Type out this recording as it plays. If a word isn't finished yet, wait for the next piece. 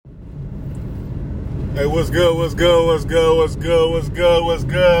Hey, what's good,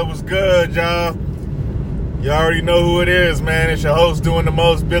 y'all? You already know who it is, man. It's your host doing the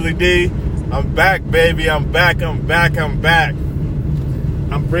most, Billy D. I'm back, baby. I'm back. I'm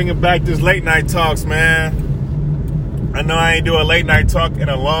bringing back this late night talks, man. I know I ain't doing a late night talk in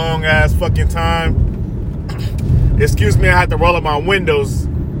a long ass fucking time. Excuse me, I had to roll up my windows.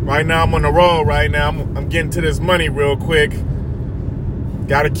 Right now, I'm on the road right now. I'm getting to this money real quick.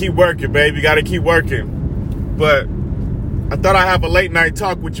 Gotta keep working, baby. Gotta keep working. But I thought I'd have a late night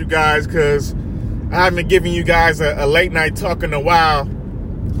talk with you guys because I haven't given you guys a late night talk in a while.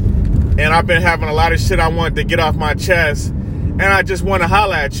 And I've been having a lot of shit I wanted to get off my chest. And I just want to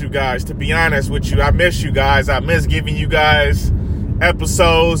holler at you guys, to be honest with you. I miss you guys. I miss giving you guys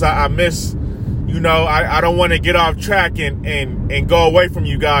episodes. I miss, I don't want to get off track and go away from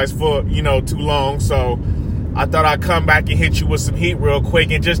you guys for, too long. So I thought I'd come back and hit you with some heat real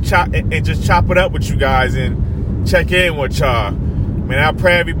quick and just chop it up with you guys and check in with y'all. Man, I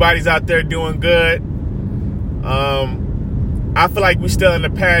pray everybody's out there doing good. I feel like we're still in the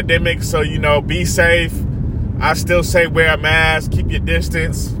pandemic, so be safe. I still say wear a mask, keep your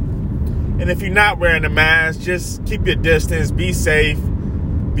distance. And if you're not wearing a mask, just keep your distance, be safe,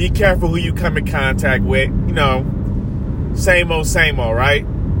 be careful who you come in contact with. Same old, right?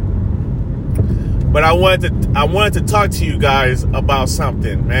 But I wanted to talk to you guys about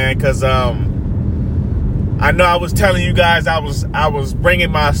something, man, because I know I was telling you guys I was bringing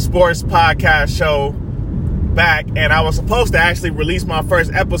my sports podcast show back, and I was supposed to actually release my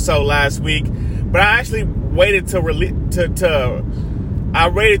first episode last week, but I actually waited to record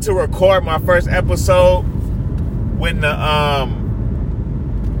my first episode when the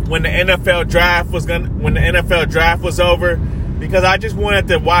NFL draft was over, because I just wanted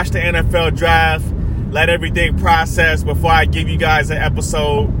to watch the NFL draft, let everything process before I give you guys an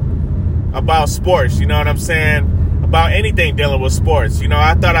episode about sports, you know what I'm saying? About anything dealing with sports.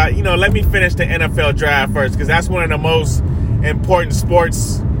 I thought let me finish the NFL draft first, because that's one of the most important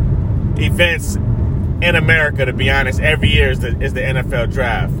sports events in America, to be honest. Every year is the NFL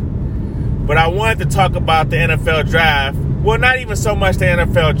draft. But I wanted to talk about the NFL draft. Well, not even so much the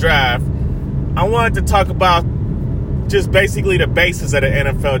NFL draft. I wanted to talk about just basically the basis of the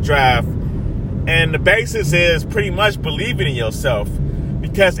NFL draft. And the basis is pretty much believing in yourself.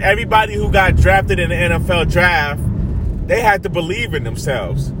 Because everybody who got drafted in the NFL draft, they had to believe in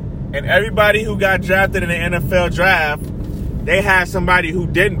themselves. And everybody who got drafted in the NFL draft, they had somebody who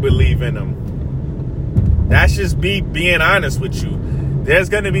didn't believe in them. That's just me being honest with you. There's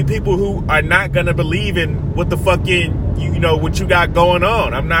going to be people who are not going to believe in what the fucking, what you got going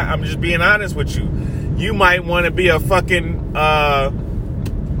on. I'm just being honest with you. You might want to be a fucking, a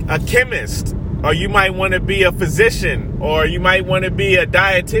chemist, or you might want to be a physician, or you might want to be a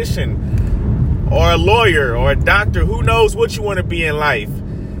dietitian, or a lawyer, or a doctor. Who knows what you want to be in life?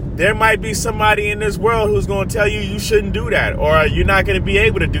 There might be somebody in this world who's going to tell you shouldn't do that, or you're not going to be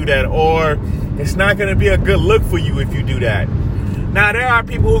able to do that, or it's not going to be a good look for you if you do that. Now, there are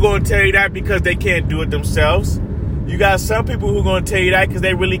people who are going to tell you that because they can't do it themselves. You got some people who are going to tell you that because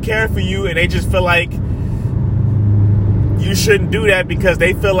they really care for you, and they just feel like you shouldn't do that because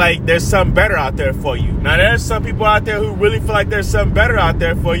they feel like there's something better out there for you. Now, there's some people out there who really feel like there's something better out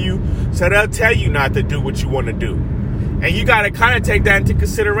there for you, so they'll tell you not to do what you want to do. And you got to kind of take that into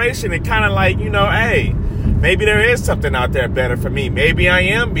consideration and kind of like, hey, maybe there is something out there better for me. Maybe I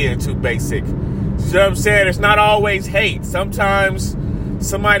am being too basic. You know what I'm saying? It's not always hate. Sometimes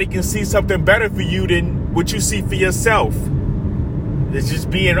somebody can see something better for you than what you see for yourself. It's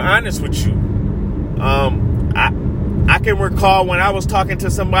just being honest with you. I can recall when I was talking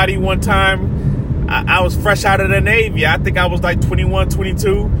to somebody one time, I was fresh out of the Navy. I think I was like 21,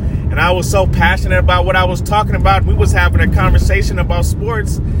 22. And I was so passionate about what I was talking about. We was having a conversation about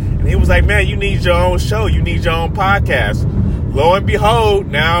sports. And he was like, man, you need your own show. You need your own podcast. Lo and behold,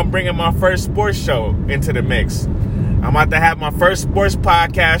 now I'm bringing my first sports show into the mix. I'm about to have my first sports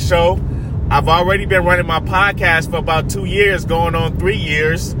podcast show. I've already been running my podcast for about 2 years, going on 3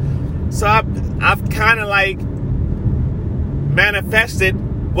 years. So I've kind of like manifested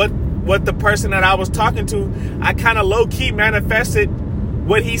what the person that I was talking to, I kind of low-key manifested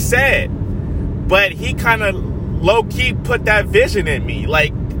what he said. But he kind of low-key put that vision in me.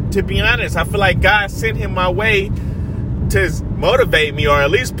 Like, to be honest, I feel like God sent him my way to motivate me, or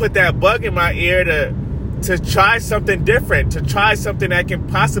at least put that bug in my ear to try something different, to try something that can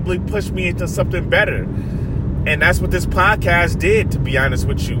possibly push me into something better. And that's what this podcast did, to be honest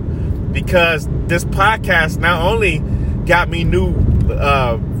with you. Because this podcast not only got me new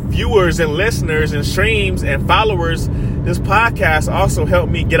viewers and listeners and streams and followers, this podcast also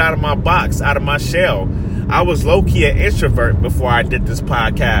helped me get out of my box, out of my shell. I was low-key an introvert before I did this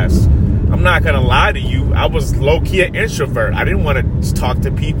podcast. I'm not going to lie to you. I was low-key an introvert. I didn't want to talk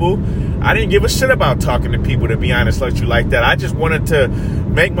to people. I didn't give a shit about talking to people, to be honest with you like that. I just wanted to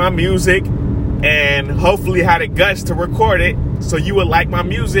make my music and hopefully had the guts to record it so you would like my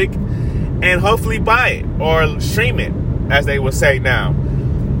music and hopefully buy it or stream it, as they would say now.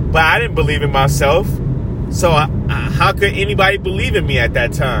 But I didn't believe in myself. So how could anybody believe in me at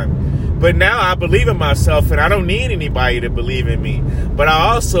that time? But now I believe in myself, and I don't need anybody to believe in me. But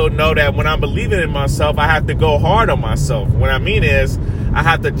I also know that when I'm believing in myself, I have to go hard on myself. What I mean is, I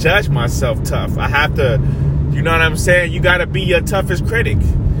have to judge myself tough. I have to, you know what I'm saying? You got to be your toughest critic.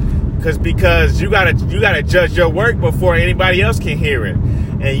 Because you gotta judge your work before anybody else can hear it.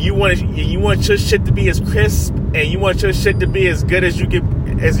 And you want your shit to be as crisp, and you want your shit to be as good as you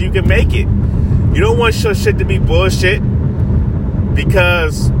can make it. You don't want your shit to be bullshit,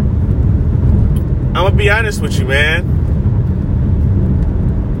 because I'm gonna be honest with you, man.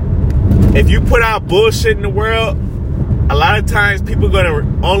 If you put out bullshit in the world, a lot of times people are gonna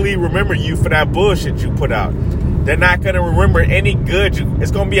only remember you for that bullshit you put out. They're not gonna remember any good. It's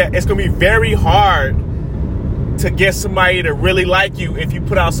gonna be very hard to get somebody to really like you if you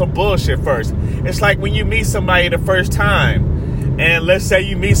put out some bullshit first. It's like when you meet somebody the first time, and let's say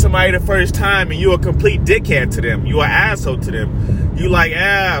you meet somebody the first time and you're a complete dickhead to them. You're an asshole to them. You like,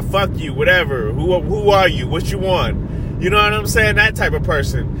 fuck you, whatever. Who are you? What you want? You know what I'm saying? That type of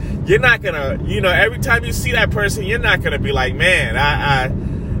person. You're not gonna, every time you see that person, you're not gonna be like, man,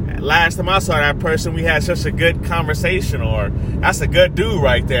 last time I saw that person, we had such a good conversation, or that's a good dude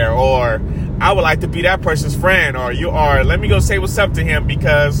right there, or I would like to be that person's friend, or let me go say what's up to him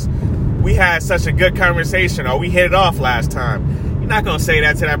because we had such a good conversation, or we hit it off last time. You're not gonna say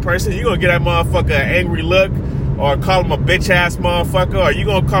that to that person. You're gonna get that motherfucker an angry look, or call him a bitch ass motherfucker, or you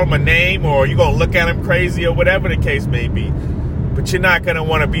gonna call him a name, or you gonna look at him crazy, or whatever the case may be. But you're not gonna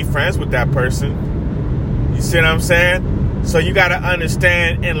want to be friends with that person. You see what I'm saying? So you gotta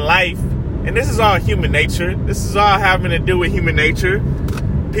understand in life, and this is all human nature. This is all having to do with human nature.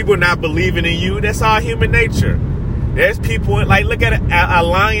 People not believing in you, that's all human nature. There's people, like, look at a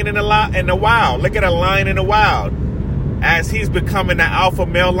lion in the wild. Look at a lion in the wild. As he's becoming an alpha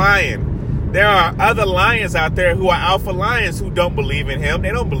male lion. There are other lions out there who are alpha lions who don't believe in him.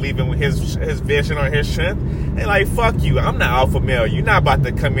 They don't believe in his vision or his strength. They're like, fuck you, I'm not alpha male. You're not about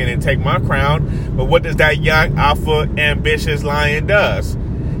to come in and take my crown. But what does that young alpha ambitious lion does?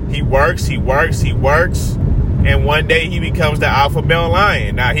 He works. And one day he becomes the alpha male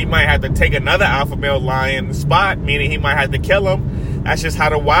lion. Now he might have to take another alpha male lion spot, meaning he might have to kill him. That's just how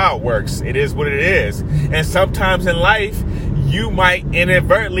the wild works. It is what it is. And sometimes in life, you might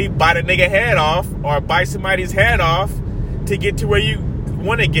inadvertently bite a nigga head off or bite somebody's head off to get to where you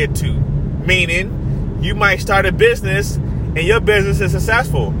want to get to. Meaning, you might start a business and your business is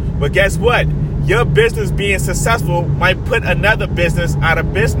successful. But guess what? Your business being successful might put another business out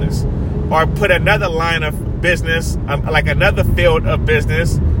of business, or put another line of business, like another field of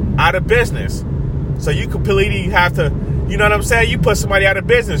business, out of business. So you completely have to, you know what I'm saying? You put somebody out of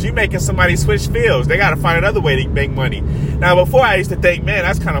business. You making somebody switch fields. They got to find another way to make money. Now, before I used to think, man,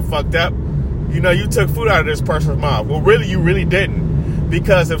 that's kind of fucked up. You took food out of this person's mouth. Well, really, you really didn't.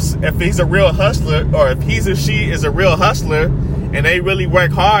 Because if he's a real hustler, or if he or she is a real hustler, and they really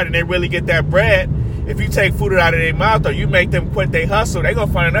work hard and they really get that bread, if you take food out of their mouth or you make them quit their hustle, they're going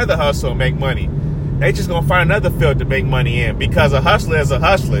to find another hustle and make money. They just going to find another field to make money in, because a hustler is a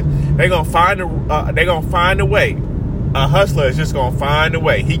hustler. They're going to find a way. A hustler is just going to find a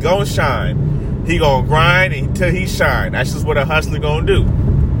way. He going to shine. He going to grind until he shine. That's just what a hustler going to do.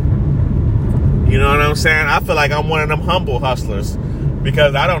 You know what I'm saying? I feel like I'm one of them humble hustlers,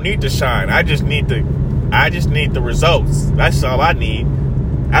 because I don't need to shine. I just need the results. That's all I need.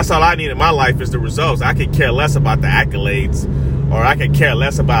 That's all I need in my life is the results. I could care less about the accolades, or I could care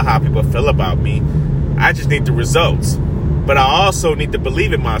less about how people feel about me. I just need the results. But I also need to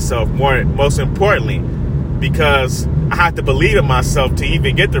believe in myself, most importantly, because I have to believe in myself to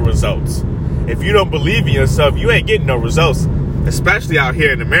even get the results. If you don't believe in yourself, you ain't getting no results, especially out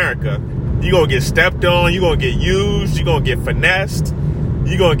here in America. You're going to get stepped on, you're going to get used, you're going to get finessed,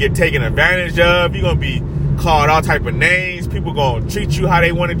 you're going to get taken advantage of, you're going to be called all type of names. People going to treat you how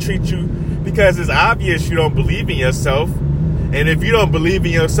they want to treat you, because it's obvious you don't believe in yourself. And if you don't believe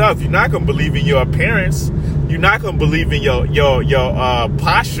in yourself, you're not going to believe in your appearance. You're not going to believe in your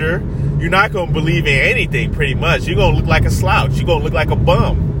posture. You're not going to believe in anything, pretty much. You're going to look like a slouch. You're going to look like a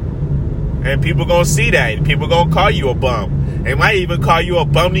bum. And people going to see that. And people going to call you a bum. They might even call you a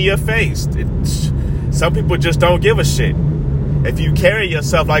bum to your face. Some people just don't give a shit. If you carry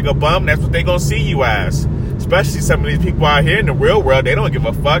yourself like a bum, that's what they're going to see you as. Especially some of these people out here in the real world, they don't give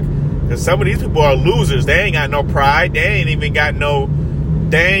a fuck. Because some of these people are losers. They ain't got no pride. They ain't got no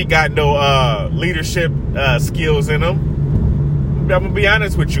leadership skills in them. I'm going to be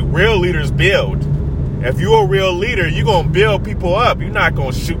honest with you. Real leaders build. If you're a real leader, you're going to build people up. You're not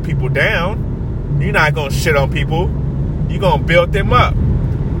going to shoot people down. You're not going to shit on people. You're going to build them up.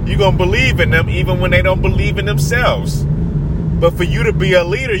 You're going to believe in them even when they don't believe in themselves. But for you to be a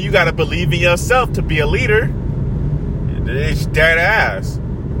leader, you got to believe in yourself to be a leader. It's dead ass.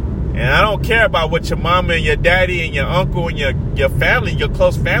 And I don't care about what your mama and your daddy and your uncle and your family, your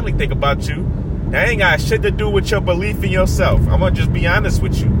close family think about you. That ain't got shit to do with your belief in yourself. I'm going to just be honest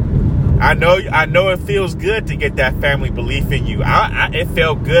with you. I know it feels good to get that family belief in you. It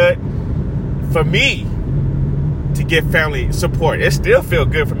felt good for me to get family support. It still feels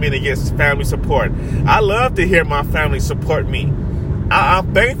good for me to get family support. I love to hear my family support me.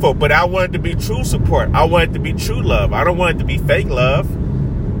 I'm thankful, but I want it to be true support. I want it to be true love. I don't want it to be fake love.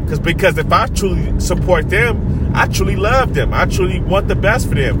 Because if I truly support them, I truly love them. I truly want the best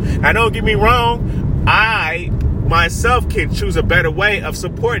for them. And don't get me wrong, I myself can choose a better way of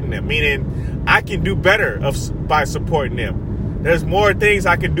supporting them. Meaning, I can do better by supporting them. There's more things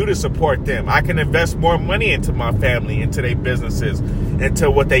I can do to support them. I can invest more money into my family, into their businesses,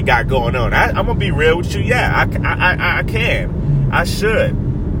 into what they got going on. I'm going to be real with you. Yeah, I can. I should.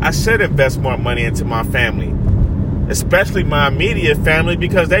 I should invest more money into my family. Especially my immediate family,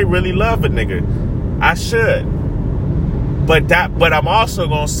 because they really love a nigga. I should. But I'm also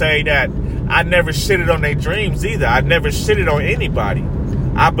going to say that I never shitted on their dreams either. I never shitted on anybody.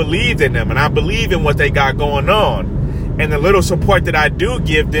 I believed in them, and I believe in what they got going on. And the little support that I do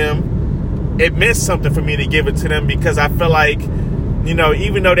give them, it meant something for me to give it to them, because I feel like,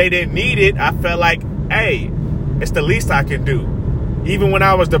 even though they didn't need it, I felt like, hey, it's the least I can do. Even when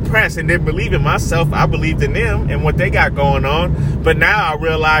I was depressed and didn't believe in myself, I believed in them and what they got going on. But now I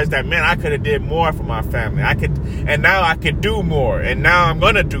realize that, man, I could have did more for my family. And now I can do more. And now I'm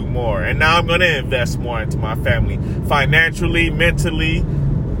going to do more. And now I'm going to invest more into my family. Financially, mentally,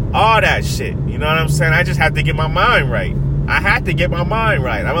 all that shit. You know what I'm saying? I just have to get my mind right. I had to get my mind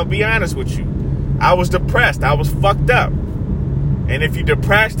right. I'm going to be honest with you. I was depressed. I was fucked up. And if you're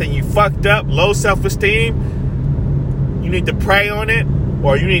depressed and you fucked up, low self-esteem, you need to pray on it,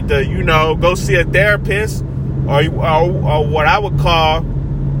 or you need to, go see a therapist, or what I would call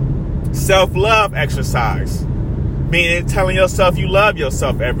self-love exercise. Meaning telling yourself you love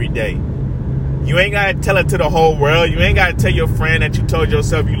yourself every day. You ain't got to tell it to the whole world. You ain't got to tell your friend that you told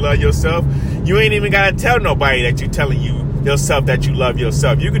yourself you love yourself. You ain't even got to tell nobody that you telling yourself that you love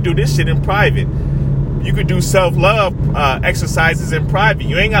yourself. You could do this shit in private. You could do self-love exercises in private.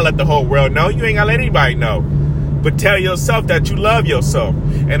 You ain't got to let the whole world know. You ain't got to let anybody know. But tell yourself that you love yourself.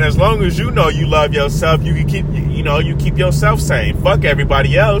 And as long as you know you love yourself, you can keep, you keep yourself sane. Fuck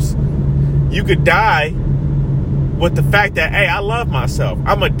everybody else. You could die with the fact that, hey, I love myself.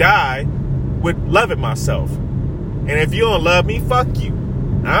 I'm going to die with loving myself. And if you don't love me, fuck you.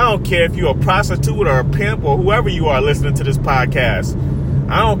 I don't care if you're a prostitute or a pimp or whoever you are listening to this podcast.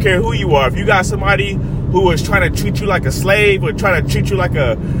 I don't care who you are. If you got somebody who is trying to treat you like a slave or trying to treat you like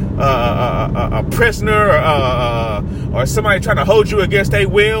a prisoner or somebody trying to hold you against their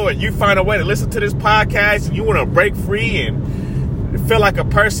will, and you find a way to listen to this podcast and you want to break free and feel like a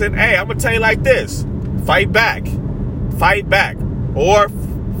person, hey, I'm going to tell you like this. Fight back. Fight back. Or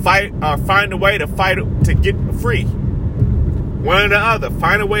find a way to fight to get free. One or the other.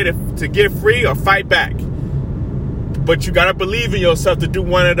 Find a way to get free or fight back. But you got to believe in yourself to do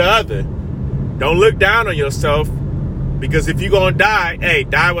one or the other. Don't look down on yourself, because if you're going to die, hey,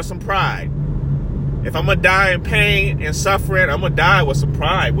 die with some pride. If I'm going to die in pain and suffering, I'm going to die with some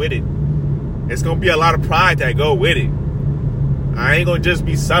pride with it. It's going to be a lot of pride that go with it. I ain't going to just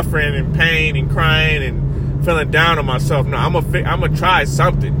be suffering and pain and crying and feeling down on myself. No, I'm going to try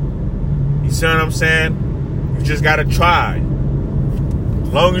something. You see what I'm saying? You just got to try. As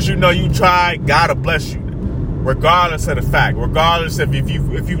long as you know you tried, God will bless you. Regardless of the fact, regardless of if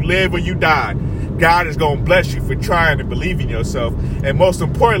you live or you die, God is going to bless you for trying to believe in yourself, and most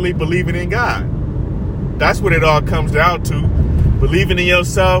importantly, believing in God. That's what it all comes down to. Believing in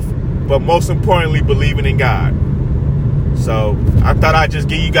yourself, but most importantly, believing in God. So I thought I'd just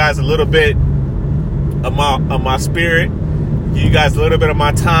give you guys a little bit of my spirit, give you guys a little bit of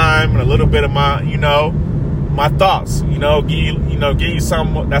my time, and a little bit of my, my thoughts, give you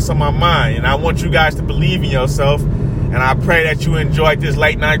something that's on my mind. And I want you guys to believe in yourself. And I pray that you enjoyed this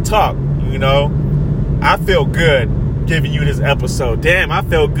late night talk. I feel good. giving you this episode. Damn, I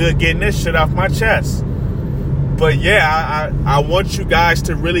felt good getting this shit off my chest. But yeah, I want you guys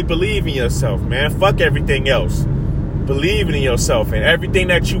to really believe in yourself, man. Fuck everything else. Believe in yourself, and everything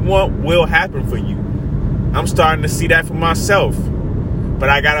that you want will happen for you. I'm starting to see that for myself. But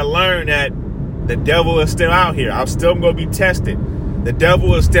I gotta learn that the devil is still out here. I'm still gonna be tested. The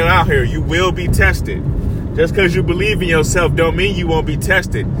devil is still out here. You will be tested. Just because you believe in yourself don't mean you won't be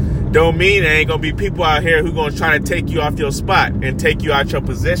tested. Don't mean there ain't gonna be people out here who gonna try to take you off your spot and take you out your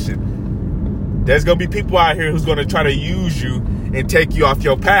position. There's gonna be people out here who's gonna try to use you and take you off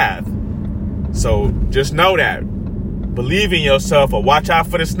your path. So just know that. Believe in yourself, or watch out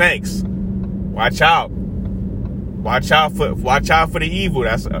for the snakes. Watch out. Watch out for the evil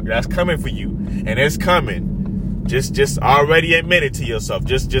that's coming for you. And it's coming. Just already admit it to yourself.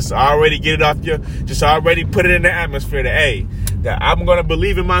 Just already get it off just already put it in the atmosphere that I'm gonna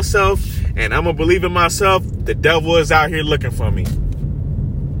believe in myself, and I'm gonna believe in myself. The devil is out here looking for me.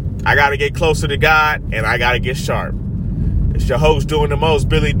 I gotta get closer to God, and I gotta get sharp. It's your host doing the most,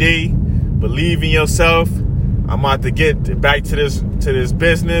 Billy D. Believe in yourself. I'm about to get back to this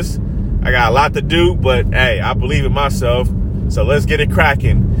business. I got a lot to do, but hey, I believe in myself. So let's get it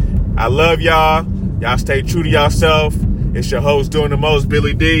cracking. I love y'all. Y'all stay true to yourself. It's your host doing the most,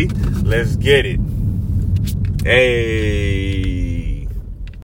 Billy D. Let's get it. Hey.